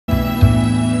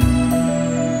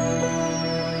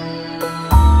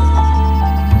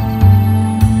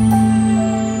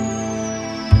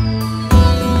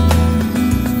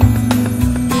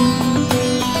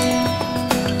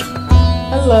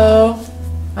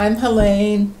I'm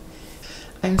Helene.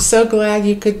 I'm so glad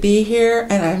you could be here,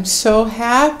 and I'm so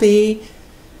happy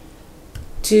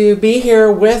to be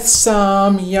here with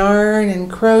some yarn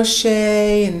and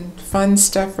crochet and fun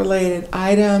stuff related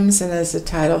items, and as the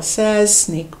title says,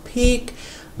 sneak peek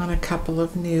on a couple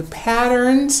of new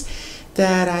patterns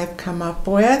that I've come up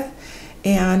with.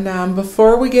 And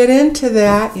before we get into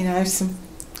that, I have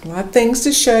a lot of things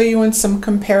to show you and some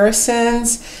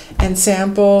comparisons and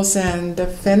samples and the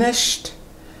finished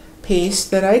piece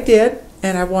that I did,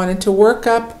 and I wanted to work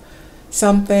up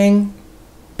something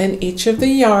in each of the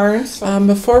yarns.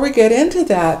 Before we get into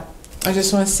that, I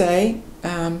just want to say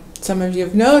some of you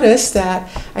have noticed that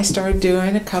I started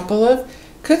doing a couple of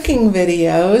cooking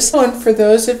videos, and for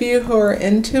those of you who are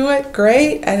into it,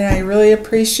 great, and I really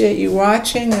appreciate you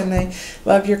watching, and I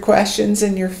love your questions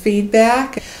and your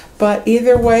feedback. But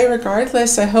either way,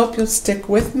 regardless, I hope you'll stick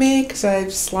with me because I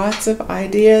have lots of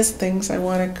ideas, things I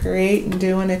want to create and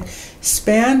do and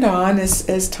expand on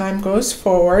as time goes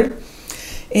forward.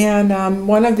 And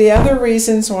one of the other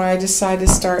reasons why I decided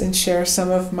to start and share some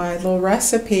of my little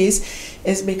recipes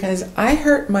is because I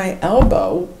hurt my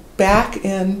elbow back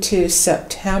into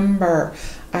September.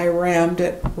 I rammed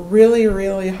it really,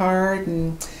 really hard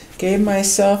and gave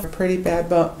myself a pretty bad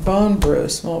bone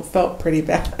bruise. Well, it felt pretty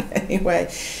bad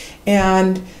anyway.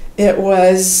 And it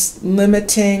was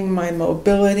limiting my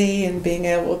mobility and being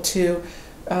able to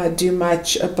do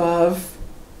much above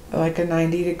like a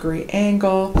 90-degree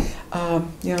angle,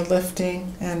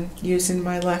 lifting and using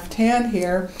my left hand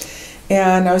here.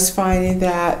 And I was finding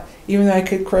that even though I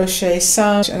could crochet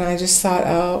some, and I just thought,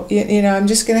 oh, I'm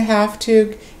just going to have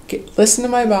to listen to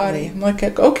my body. I'm like,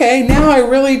 okay, now I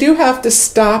really do have to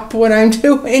stop what I'm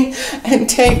doing and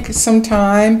take some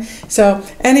time. So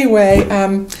anyway,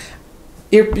 I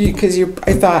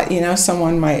thought,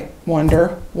 someone might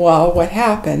wonder, well, what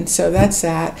happened? So that's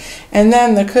that. And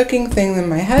then the cooking thing, then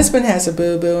my husband has a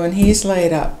boo-boo, and he's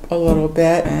laid up a little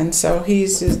bit, and so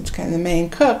he's just kind of the main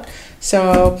cook.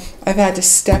 So I've had to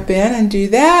step in and do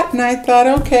that, and I thought,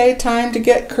 okay, time to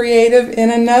get creative in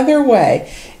another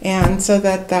way. And so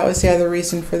that was the other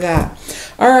reason for that.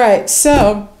 All right,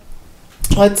 so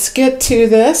let's get to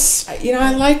this.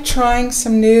 I like trying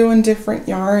some new and different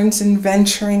yarns and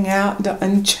venturing out into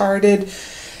uncharted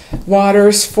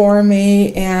waters for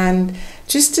me, and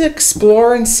just to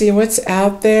explore and see what's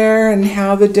out there and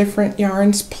how the different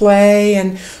yarns play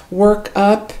and work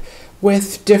up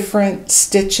with different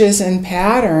stitches and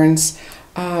patterns.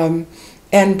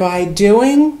 And by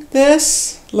doing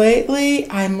this lately,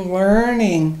 I'm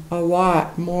learning a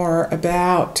lot more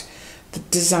about the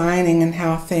designing and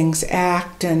how things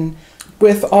act, and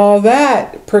with all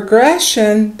that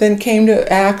progression then came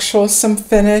to some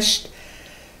finished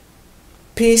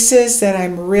pieces that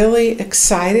I'm really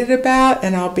excited about,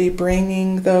 and I'll be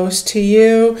bringing those to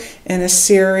you in a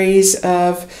series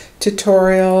of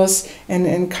tutorials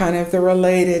and kind of the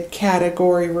related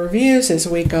category reviews as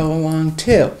we go along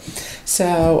too.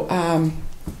 So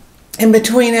in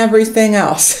between everything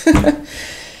else.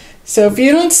 So if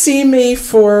you don't see me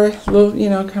for little,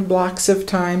 kind of blocks of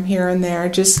time here and there,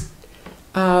 just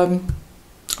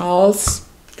all's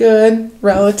good,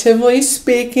 relatively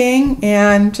speaking,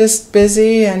 and just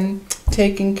busy and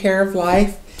taking care of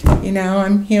life.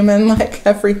 I'm human like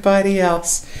everybody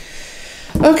else.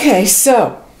 Okay,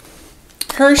 so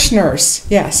Hirschner's.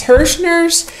 Yes,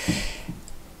 Hirschner's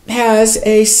has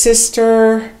a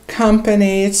sister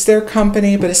company. It's their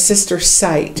company, but a sister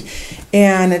site,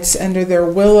 and it's under their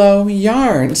Willow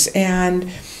Yarns. And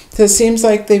so it seems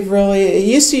like they've really, it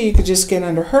used to you could just get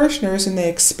under Hirschner's, and they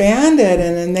expanded,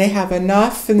 and then they have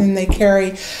enough, and then they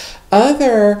carry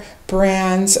other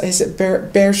brands. Is it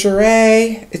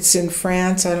Bergeret? It's in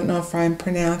France. I don't know if I'm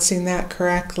pronouncing that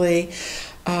correctly.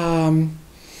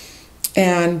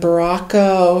 And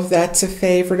Baracco, that's a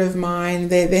favorite of mine.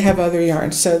 They have other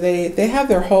yarns. So they have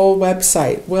their whole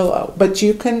website, Willow. But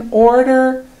you can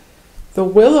order the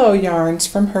Willow yarns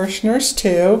from Hirschner's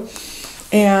too.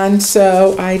 And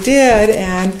so I did,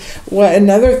 and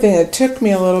another thing that took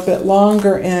me a little bit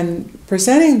longer in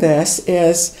presenting this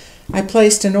is I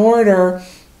placed an order,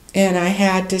 and I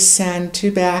had to send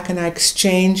two back, and I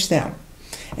exchanged them.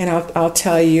 And I'll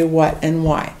tell you what and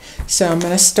why. So I'm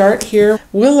going to start here.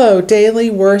 Willow Daily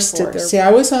Worsted. See,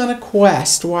 I was on a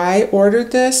quest. Why I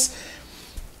ordered this?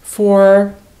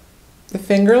 For the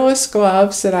fingerless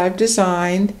gloves that I've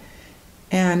designed,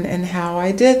 and how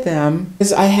I did them,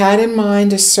 is I had in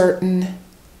mind a certain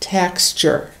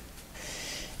texture.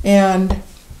 And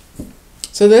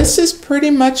so this is pretty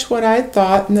much what I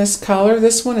thought in this color.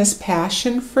 This one is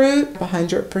Passion Fruit,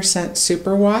 100%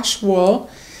 superwash wool.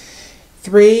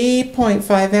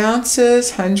 3.5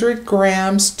 ounces, 100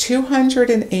 grams,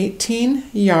 218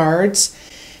 yards,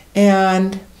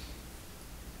 and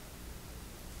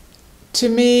to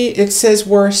me it says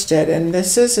worsted, and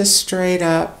this is a straight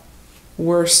up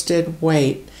worsted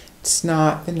weight. It's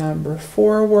not the number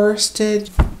 4 worsted.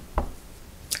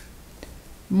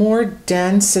 More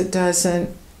dense, it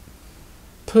doesn't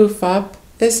poof up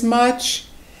as much,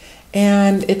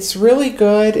 and it's really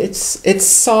good. It's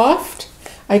soft.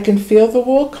 I can feel the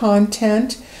wool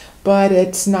content, but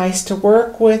it's nice to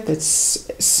work with. It's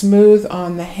smooth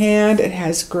on the hand. It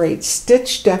has great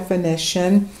stitch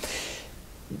definition.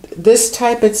 This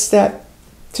type, it's that,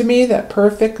 to me, that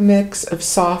perfect mix of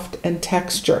soft and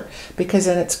texture, because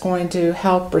then it's going to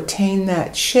help retain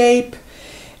that shape,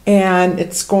 and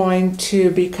it's going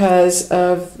to, because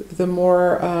of the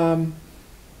more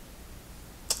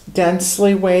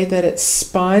densely way that it's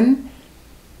spun,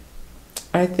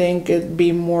 I think it'd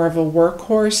be more of a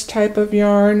workhorse type of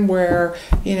yarn, where,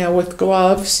 you know, with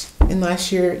gloves,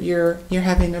 unless you're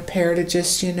having a pair to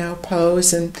just, you know,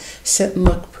 pose and sit and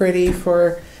look pretty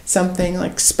for something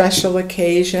like special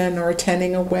occasion or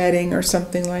attending a wedding or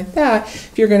something like that,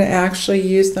 if you're going to actually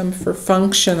use them for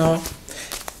functional,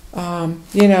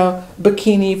 you know,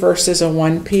 bikini versus a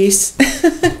one-piece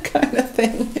kind of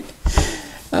thing.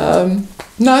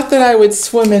 Not that I would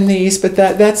swim in these, but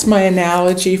that's my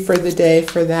analogy for the day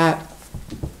for that.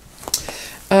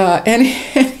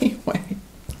 Anyway,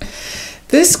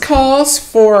 this calls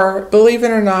for, believe it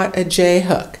or not, a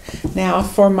J-hook. Now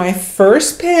for my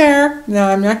first pair, now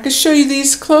I'm not going to show you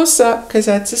these close up because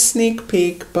that's a sneak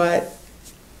peek, but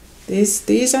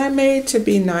these I made to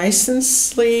be nice and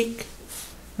sleek,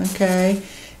 okay,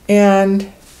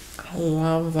 and I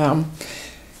love them.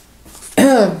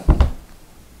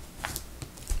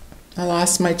 I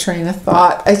lost my train of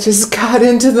thought. I just got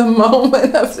into the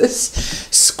moment of this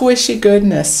squishy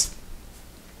goodness.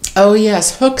 Oh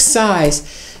yes, hook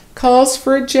size calls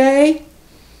for a J.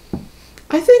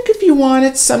 I think if you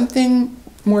wanted something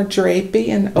more drapey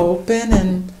and open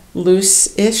and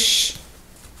loose-ish,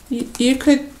 you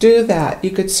could do that.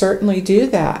 You could certainly do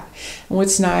that. And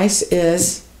what's nice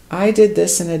is I did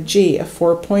this in a G, a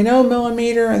 4.0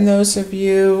 millimeter, and those of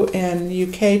you in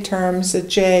UK terms, a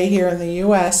J here in the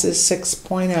US is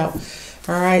 6.0.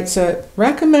 All right, so it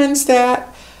recommends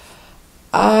that.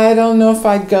 I don't know if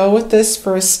I'd go with this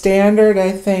for a standard.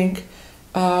 I think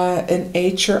an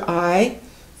H or I,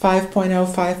 5.0,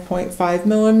 5.5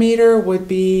 millimeter would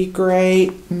be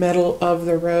great, middle of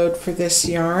the road for this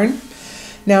yarn.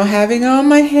 Now, having on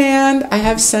my hand, I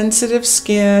have sensitive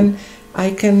skin.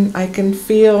 I can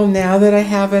feel now that I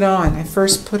have it on. I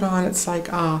first put on, it's like,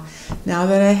 now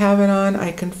that I have it on,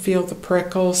 I can feel the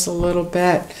prickles a little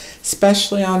bit,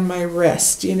 especially on my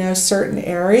wrist. You know, certain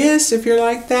areas, if you're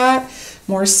like that,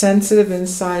 more sensitive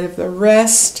inside of the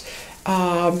wrist,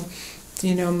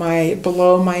 you know,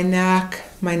 below my neck,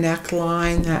 my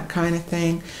neckline, that kind of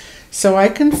thing. So I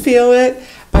can feel it.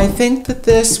 I think that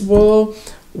this wool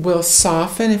will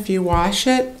soften if you wash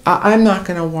it. I'm not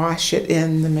going to wash it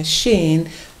in the machine.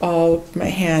 All my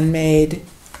handmade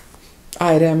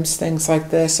items, things like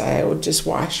this, I would just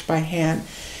wash by hand.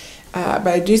 But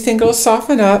I do think it'll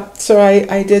soften up. So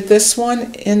I did this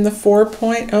one in the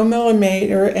 4.0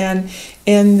 millimeter, and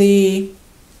in the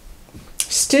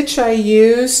stitch I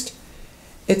used,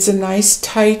 it's a nice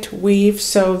tight weave,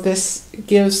 so this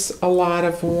gives a lot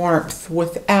of warmth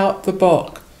without the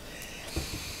bulk.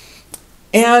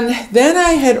 And then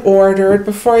I had ordered,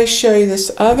 before I show you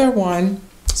this other one,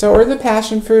 so I ordered the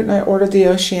passion fruit and I ordered the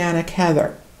oceanic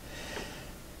heather.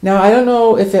 Now I don't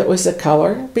know if it was a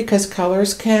color, because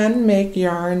colors can make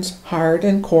yarns hard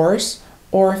and coarse,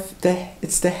 or if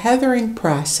it's the heathering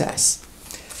process.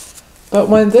 But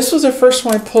when this was the first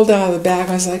one I pulled out of the bag,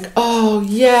 I was like, oh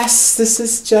yes, this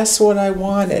is just what I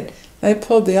wanted. And I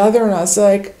pulled the other one, I was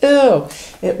like, ew,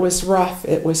 it was rough,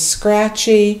 it was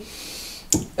scratchy.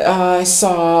 I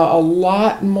saw a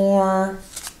lot more,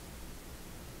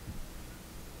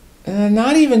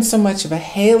 not even so much of a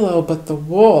halo, but the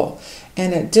wool.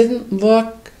 And it didn't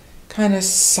look kind of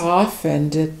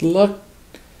softened. It looked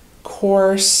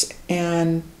coarse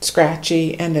and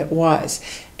scratchy, and it was.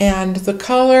 And the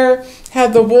color,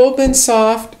 had the wool been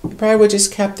soft, I probably would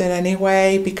just kept it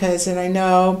anyway, because, and I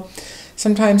know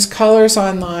sometimes colors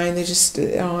online, they just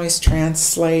don't always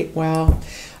translate well.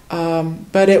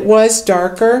 But it was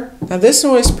darker. Now this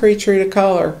one was pre-treated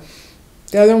color.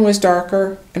 The other one was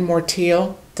darker and more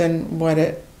teal than what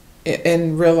it,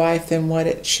 in real life, than what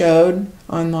it showed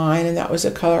online, and that was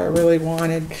a color I really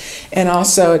wanted. And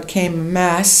also it came a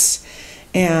mess,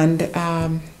 and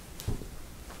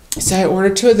so I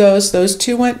ordered 2 of those. Those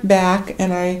 2 went back,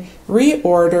 and I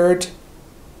reordered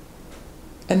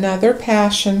another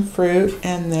passion fruit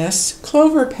and this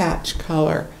clover patch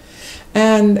color.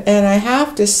 And I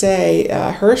have to say,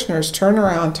 Hirschner's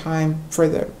turnaround time for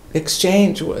the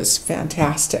exchange was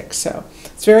fantastic. So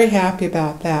I was very happy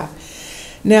about that.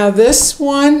 Now this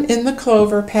one in the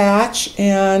clover patch,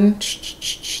 and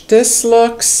this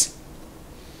looks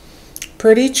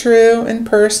pretty true in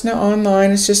person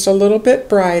online. It's just a little bit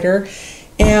brighter.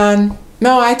 And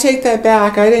no, I take that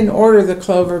back. I didn't order the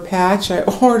clover patch. I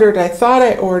thought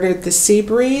I ordered the Sea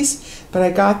Breeze, but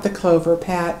I got the clover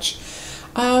patch.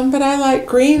 But I like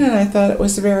green, and I thought it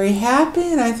was very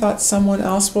happy, and I thought someone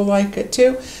else will like it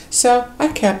too. So I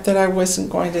kept it. I wasn't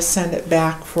going to send it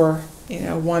back for,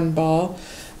 one ball.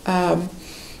 And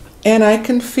I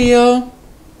can feel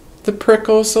the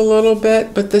prickles a little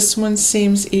bit, but this one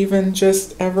seems even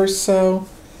just ever so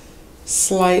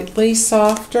slightly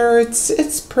softer.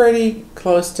 It's pretty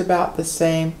close to about the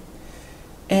same.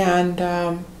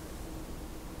 And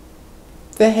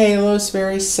the halo's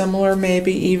very similar,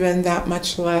 maybe even that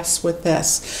much less with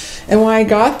this. And when I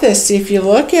got this, if you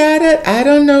look at it, I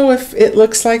don't know if it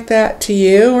looks like that to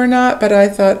you or not, but I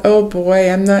thought, oh boy,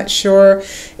 I'm not sure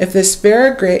if this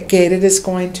variegated is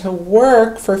going to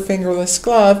work for fingerless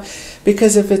glove,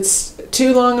 because if it's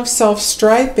too long of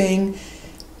self-striping,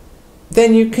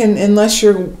 then you can, unless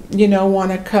you're,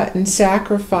 want to cut and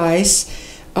sacrifice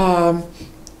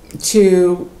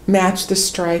to match the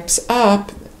stripes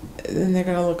up, then they're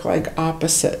going to look like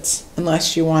opposites,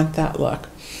 unless you want that look.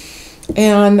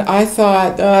 And I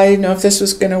thought, I didn't know if this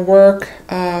was going to work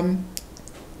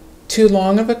too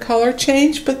long of a color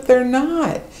change, but they're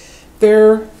not.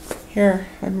 They're, here,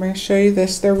 I'm going to show you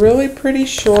this. They're really pretty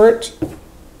short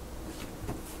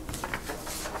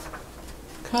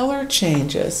color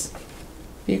changes.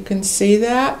 You can see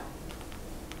that,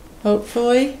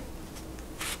 hopefully.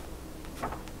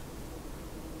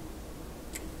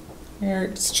 Here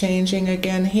it's changing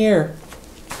again here,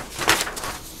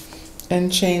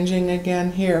 and changing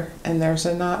again here, and there's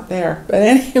a knot there. But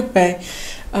anyway,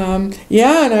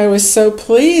 yeah, and I was so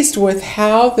pleased with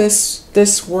how this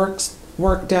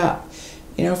worked up.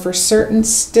 For certain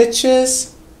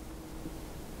stitches.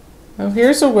 Oh,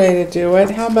 here's a way to do it.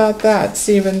 How about that? It's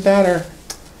even better.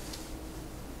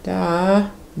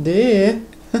 Let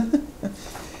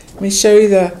me show you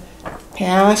the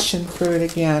passion fruit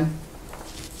again.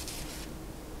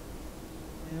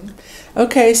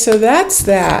 Okay, so that's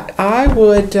that. I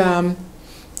would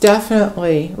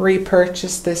definitely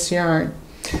repurchase this yarn.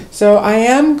 So I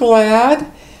am glad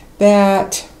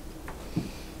that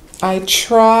I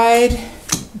tried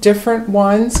different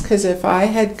ones, because if I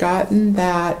had gotten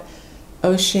that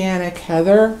Oceanic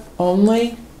Heather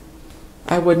only,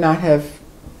 I would not have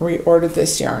reordered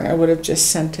this yarn. I would have just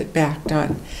sent it back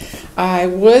done. I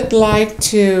would like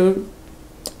to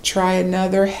try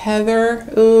another heather.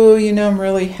 Ooh, I'm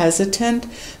really hesitant,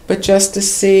 but just to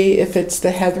see if it's the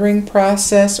heathering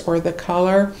process or the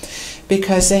color,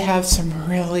 because they have some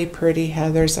really pretty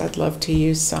heathers. I'd love to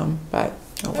use some, but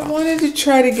oh well. I wanted to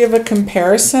try to give a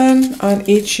comparison on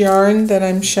each yarn that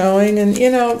I'm showing, and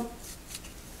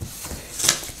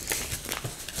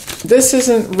this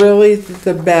isn't really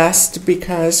the best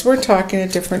because we're talking a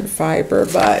different fiber,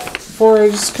 but for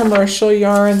this commercial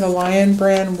yarn, the Lion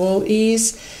brand Wool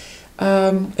Ease,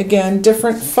 again,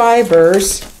 different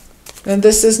fibers, and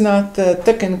this is not the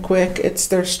Thick and Quick, it's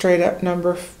their straight up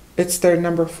it's their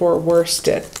number 4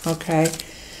 worsted, okay?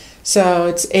 So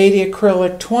it's 80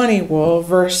 acrylic 20 wool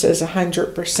versus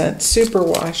 100%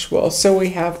 superwash wool. So we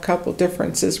have a couple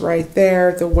differences right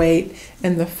there, the weight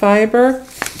and the fiber.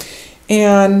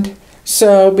 And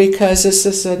so because this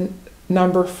is a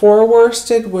number 4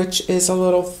 worsted, which is a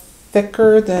little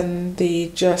thicker than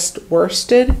the just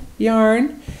worsted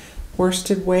yarn,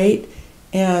 worsted weight,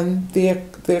 and the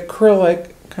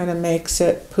acrylic kind of makes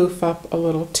it poof up a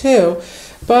little too.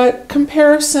 But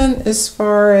comparison as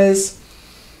far as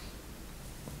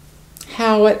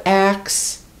how it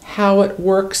acts, how it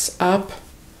works up,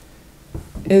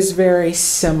 is very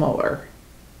similar.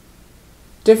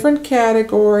 Different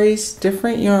categories,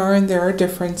 different yarn, there are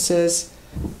differences,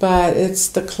 but it's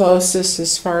the closest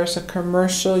as far as a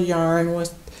commercial yarn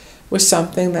with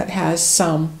something that has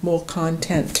some wool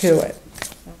content to it.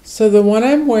 So the one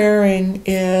I'm wearing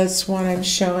is one I'm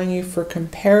showing you for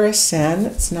comparison.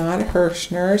 It's not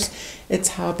Hirschner's. It's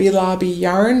Hobby Lobby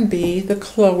Yarn Bee, the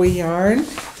Chloe yarn.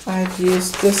 I've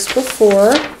used this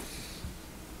before,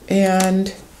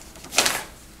 and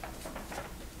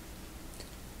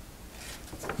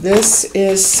this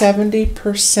is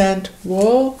 70%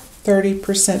 wool, 30%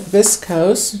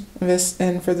 viscose.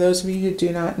 And for those of you who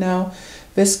do not know,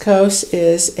 viscose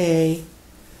is a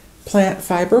plant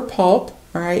fiber pulp.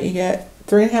 All right, you get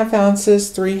 3.5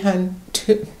 ounces,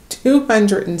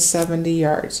 270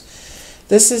 yards.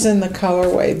 This is in the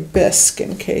colorway Bisque,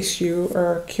 in case you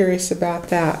are curious about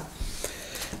that.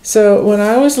 So when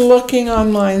I was looking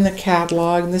online, the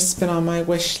catalog, and this has been on my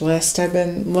wish list, I've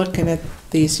been looking at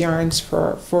these yarns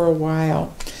for a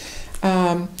while.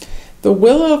 The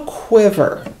Willow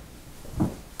Quiver.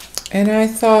 And I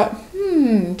thought,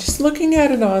 just looking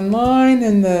at it online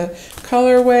and the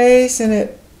colorways, and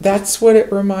that's what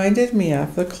it reminded me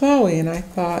of, the Chloe. And I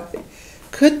thought,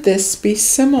 could this be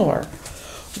similar?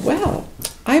 Well,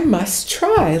 I must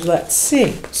try. Let's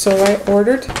see. So I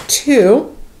ordered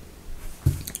 2.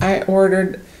 I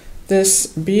ordered this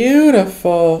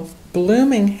beautiful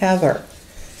Blooming Heather.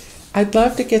 I'd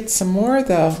love to get some more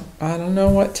though. I don't know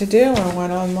what to do. I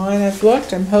went online, I've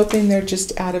looked. I'm hoping they're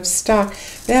just out of stock.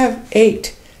 They have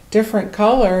 8 different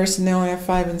colors and they only have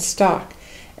 5 in stock.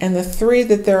 And the 3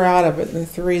 that they're out of it, and the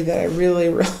 3 that I really,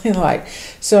 really like.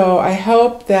 So I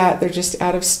hope that they're just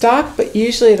out of stock, but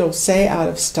usually it'll say out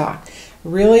of stock.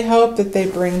 Really hope that they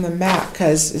bring them back,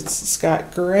 because it's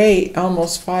got great,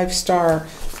 almost 5-star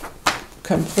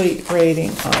complete rating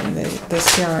on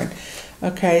this yarn.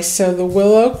 Okay, so the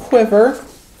Willow Quiver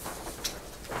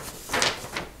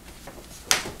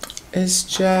is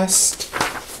just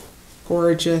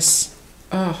gorgeous.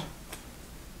 Oh,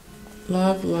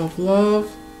 love, love,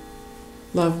 love.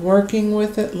 Love working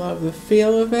with it, love the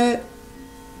feel of it.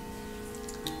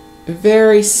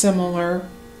 Very similar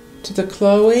to the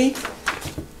Chloe,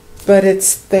 but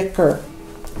it's thicker.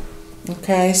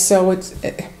 Okay, so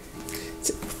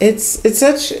it's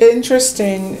such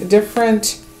interesting,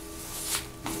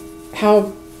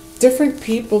 how different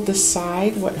people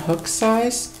decide what hook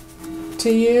size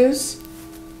to use.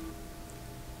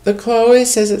 The Chloe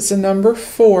says it's a number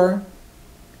 4,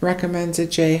 recommends a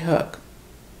J hook.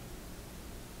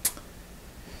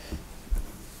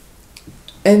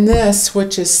 And this,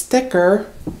 which is thicker,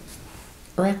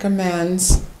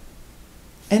 recommends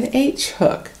an H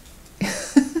hook.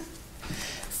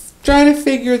 Try to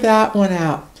figure that one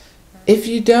out. If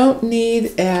you don't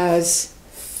need as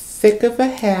thick of a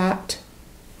hat,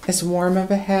 as warm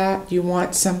of a hat, you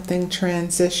want something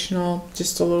transitional,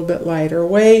 just a little bit lighter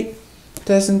weight,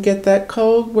 doesn't get that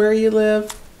cold where you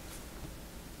live,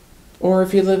 or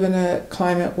if you live in a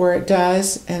climate where it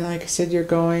does, and like I said, you're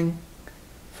going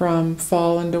from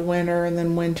fall into winter and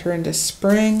then winter into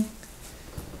spring,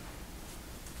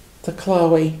 the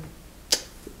Chloe,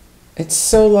 it's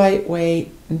so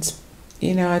lightweight. It's,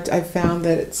 you know, I found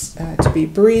that it's to be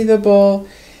breathable,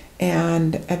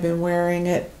 and I've been wearing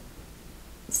it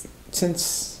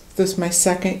since this is my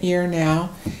 2nd year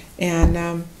now,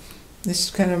 and this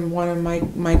is kind of one of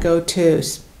my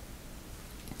go-tos.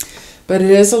 But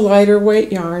it is a lighter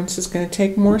weight yarn, so it's going to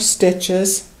take more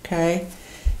stitches. Okay.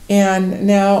 And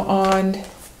now on,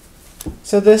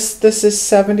 so this is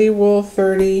 70 wool,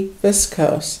 30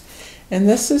 viscose. And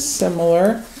this is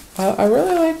similar. I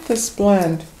really like this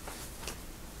blend.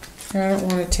 I don't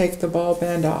want to take the ball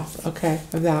band off, okay,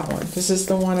 of that one. This is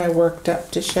the one I worked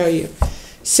up to show you.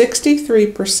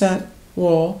 63%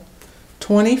 wool,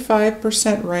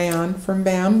 25% rayon from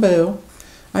bamboo.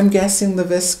 I'm guessing the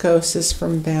viscose is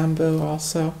from bamboo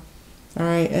also. All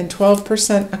right, and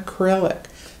 12% acrylic.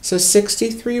 So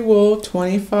 63 wool,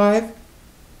 25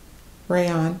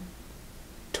 rayon,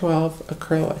 12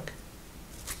 acrylic.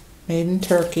 Made in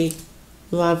Turkey.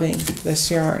 Loving this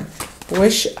yarn.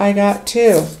 Wish I got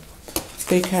 2,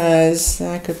 because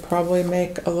I could probably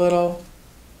make a little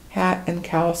hat and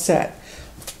cowl set.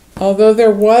 Although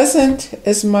there wasn't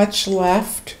as much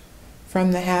left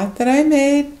from the hat that I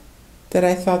made that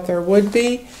I thought there would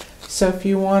be. So if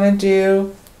you want to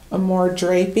do a more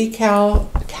drapey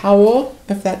cowl,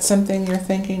 if that's something you're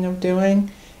thinking of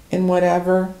doing in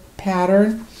whatever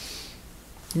pattern,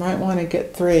 you might want to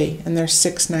get 3, and they're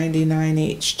 $6.99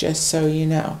 each, just so you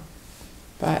know.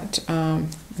 But I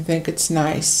think it's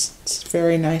nice. It's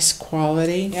very nice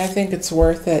quality. I think it's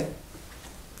worth it.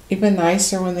 Even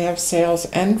nicer when they have sales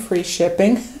and free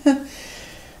shipping.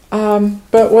 But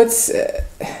let's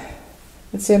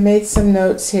see, I made some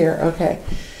notes here. Okay,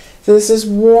 so this is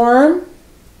warm,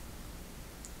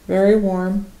 very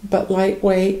warm, but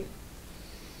lightweight.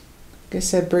 Like I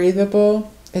said,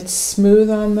 breathable. It's smooth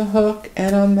on the hook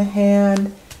and on the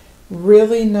hand.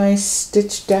 Really nice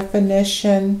stitch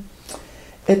definition.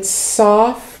 It's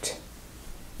soft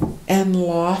and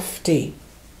lofty.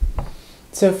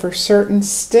 So for certain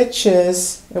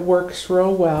stitches, it works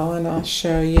real well, and I'll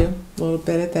show you a little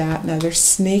bit of that. Another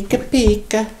sneak a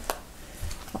peek.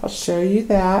 I'll show you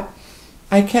that.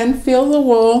 I can feel the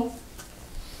wool,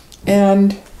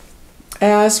 and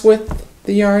as with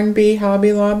the Yarn Bee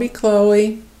Hobby Lobby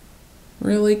Chloe.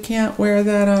 Really can't wear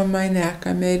that on my neck.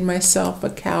 I made myself a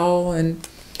cowl and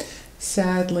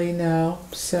sadly no.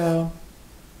 So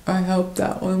I hope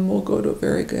that one will go to a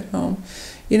very good home.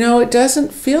 You know, it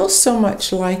doesn't feel so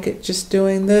much like it just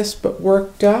doing this, but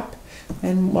worked up.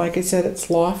 And like I said, it's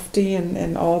lofty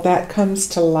and all that comes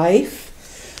to life.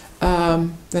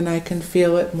 Then I can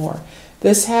feel it more.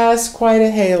 This has quite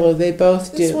a halo. They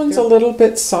both do. This one's a little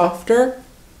bit softer.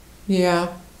 Yeah.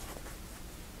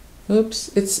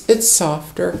 Oops, it's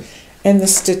softer. And the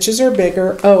stitches are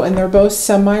bigger. Oh, and they're both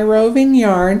semi-roving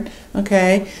yarn.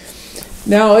 Okay.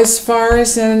 Now, as far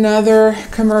as another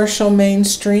commercial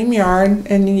mainstream yarn,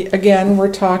 and again,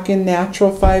 we're talking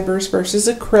natural fibers versus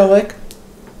acrylic.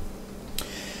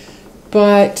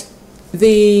 But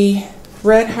the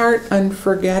Red Heart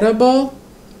Unforgettable,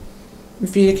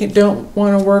 if you don't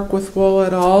want to work with wool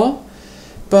at all,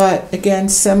 but again,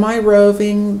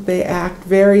 semi-roving, they act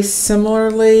very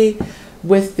similarly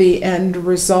with the end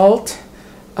result.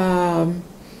 And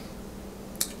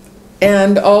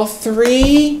all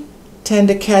three tend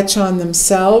to catch on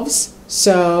themselves,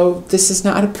 so this is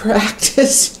not a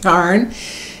practice yarn.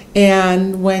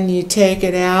 And when you take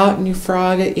it out and you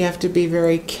frog it, you have to be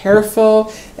very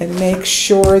careful and make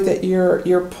sure that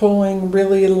you're pulling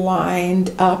really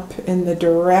lined up in the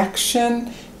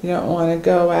direction. You don't want to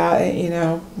go out, you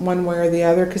know, one way or the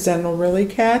other, because then it'll really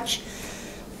catch.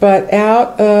 But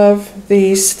out of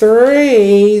these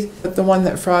three, the one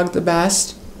that frogged the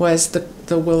best was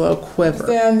the Willow Quiver.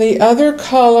 Then the other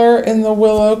color in the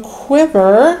Willow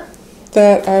Quiver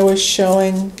that I was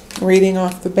showing, reading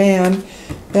off the band,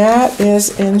 that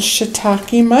is in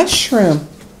Shiitake Mushroom.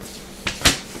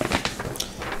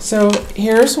 So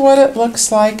here's what it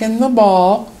looks like in the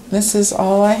ball. This is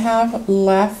all I have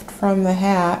left from the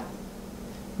hat.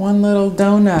 One little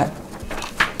donut.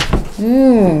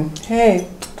 Hey,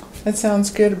 that sounds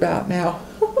good about now.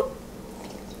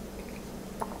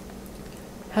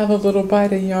 Have a little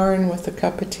bite of yarn with a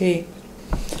cup of tea.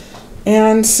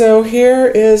 And so here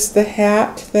is the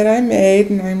hat that I made,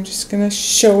 and I'm just going to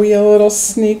show you a little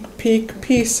sneak peek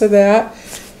piece of that,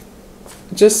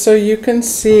 just so you can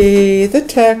see the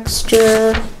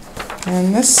texture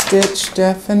and the stitch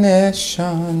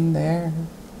definition there.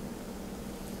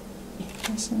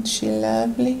 Isn't she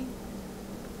lovely?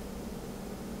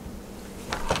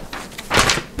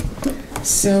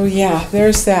 So yeah,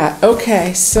 there's that.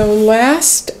 Okay, so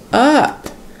last up,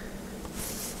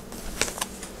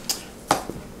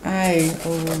 I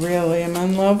really am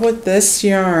in love with this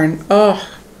yarn. Oh,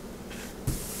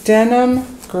 Denim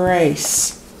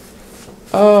Grace.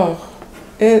 Oh,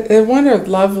 what a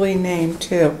lovely name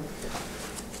too.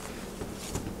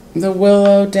 The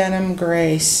Willow Denim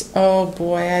Grace. Oh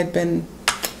boy,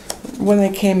 when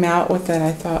they came out with it,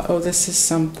 I thought, oh, this is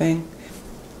something.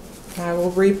 I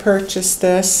will repurchase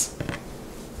this.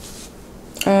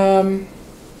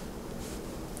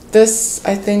 This,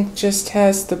 I think, just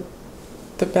has the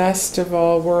best of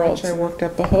all worlds. I worked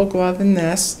up a whole glove in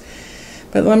this,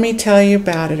 but let me tell you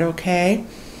about it, okay?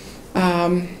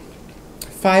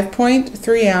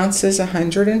 5.3 ounces,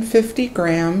 150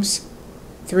 grams,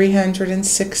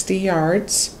 360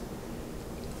 yards.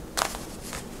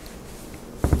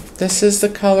 This is the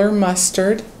color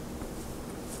Mustard.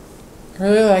 I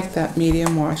really like that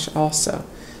medium wash also.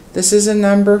 This is a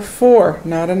number 4,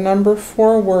 not a number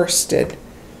 4 worsted.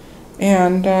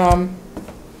 And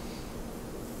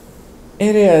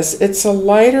it's a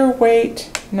lighter weight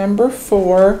number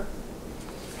 4.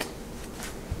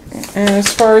 And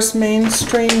as far as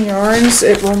mainstream yarns,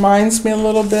 it reminds me a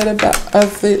little bit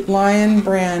of the Lion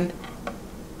brand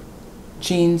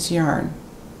jeans yarn.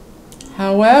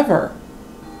 However,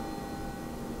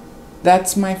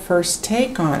 that's my first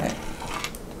take on it.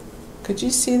 Could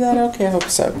you see that? Okay, I hope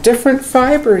so. Different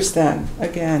fibers then,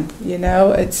 again, you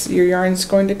know, your yarn's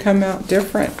going to come out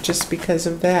different just because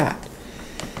of that.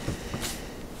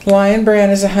 Lion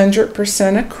brand is 100%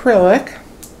 acrylic,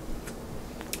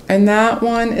 and that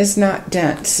one is not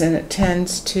dense, and it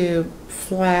tends to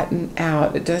flatten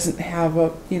out. It doesn't have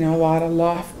a lot of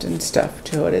loft and stuff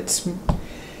to it. It's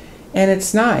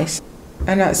nice.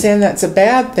 I'm not saying that's a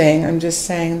bad thing. I'm just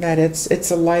saying that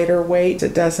it's a lighter weight.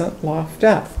 It doesn't loft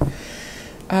up.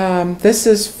 This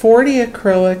is 40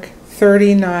 acrylic,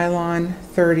 30 nylon,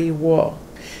 30 wool.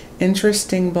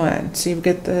 Interesting blend. So you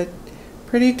get the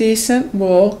pretty decent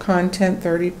wool content,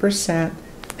 30%.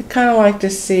 I kind of like to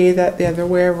see that the other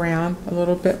way around, a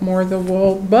little bit more of the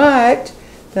wool, but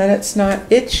then it's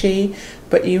not itchy,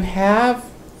 but you have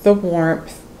the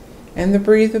warmth and the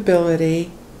breathability.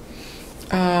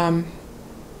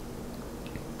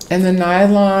 And the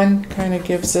nylon kind of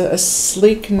gives a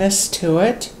sleekness to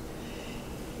it.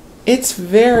 It's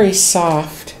very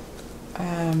soft.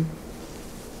 The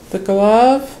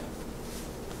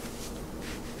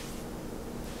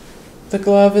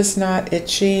glove is not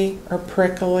itchy or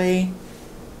prickly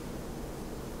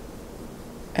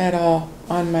at all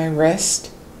on my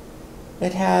wrist.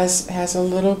 It has a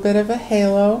little bit of a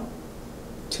halo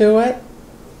to it.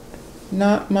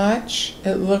 Not much.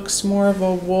 It looks more of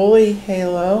a woolly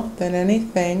halo than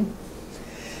anything.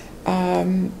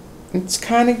 It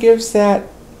kind of gives that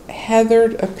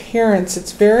heathered appearance.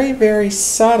 It's very, very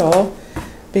subtle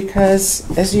because,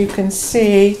 as you can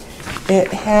see,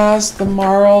 it has the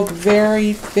marled,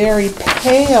 very, very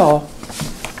pale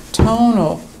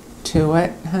tonal to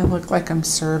it. I look like I'm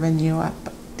serving you up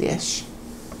a dish.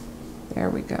 There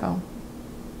we go.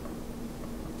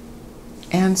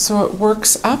 And so it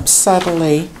works up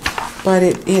subtly, but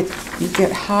you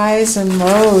get highs and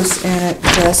lows in it.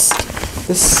 Just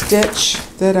the stitch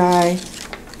that I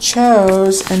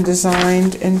chose and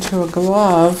designed into a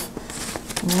glove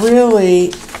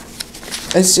really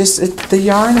is just, the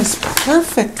yarn is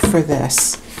perfect for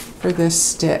this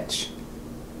stitch.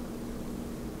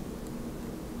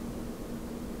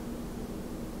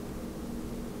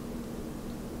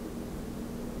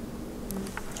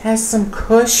 Has some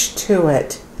cush to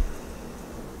it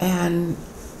and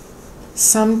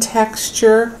some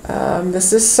texture.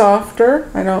 This is softer.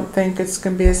 I don't think it's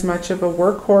going to be as much of a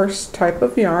workhorse type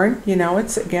of yarn. You know,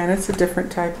 it's a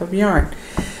different type of yarn.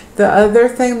 The other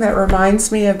thing that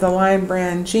reminds me of the Lion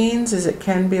Brand jeans is it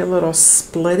can be a little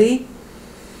splitty.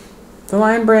 The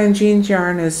Lion Brand jeans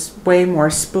yarn is way more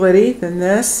splitty than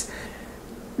this.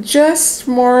 Just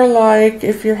more like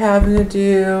if you're having to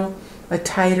do a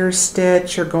tighter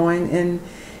stitch or going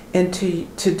to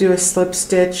do a slip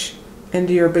stitch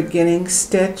into your beginning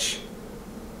stitch,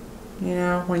 you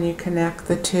know, when you connect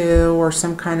the two, or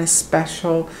some kind of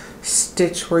special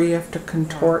stitch where you have to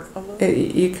contort.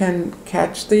 You can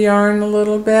catch the yarn a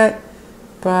little bit,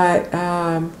 but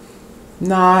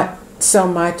not so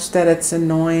much that it's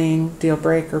annoying, deal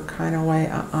breaker kind of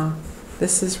way.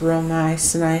 This is real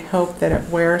nice, and I hope that it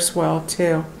wears well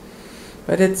too.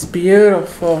 But it's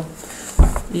beautiful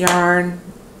yarn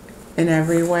in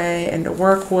every way and to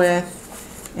work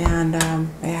with, and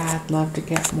yeah, I'd love to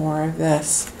get more of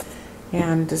this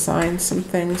and design some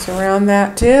things around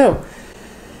that too.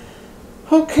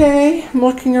 Okay, I'm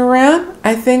looking around.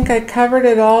 I think I covered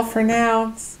it all for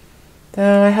now,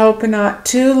 though I hope not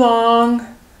too long.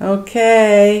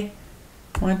 Okay,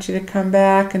 I want you to come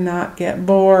back and not get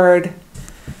bored.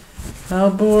 Oh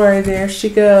boy, there she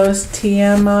goes,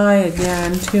 TMI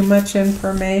again, too much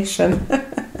information.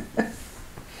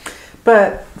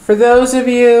 But for those of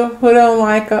you who don't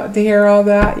like to hear all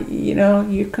that, you know,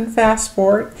 you can fast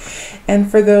forward.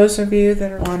 And for those of you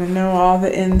that want to know all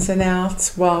the ins and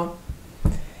outs, well,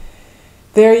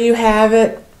 there you have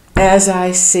it, as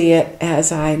I see it,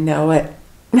 as I know it,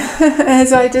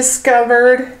 as I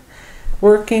discovered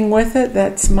working with it.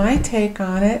 That's my take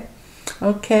on it.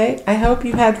 Okay, I hope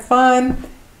you had fun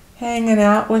hanging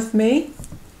out with me.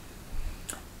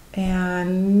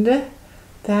 And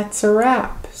that's a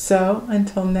wrap. So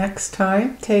until next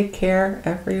time, take care,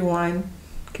 everyone.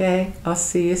 Okay, I'll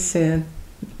see you soon.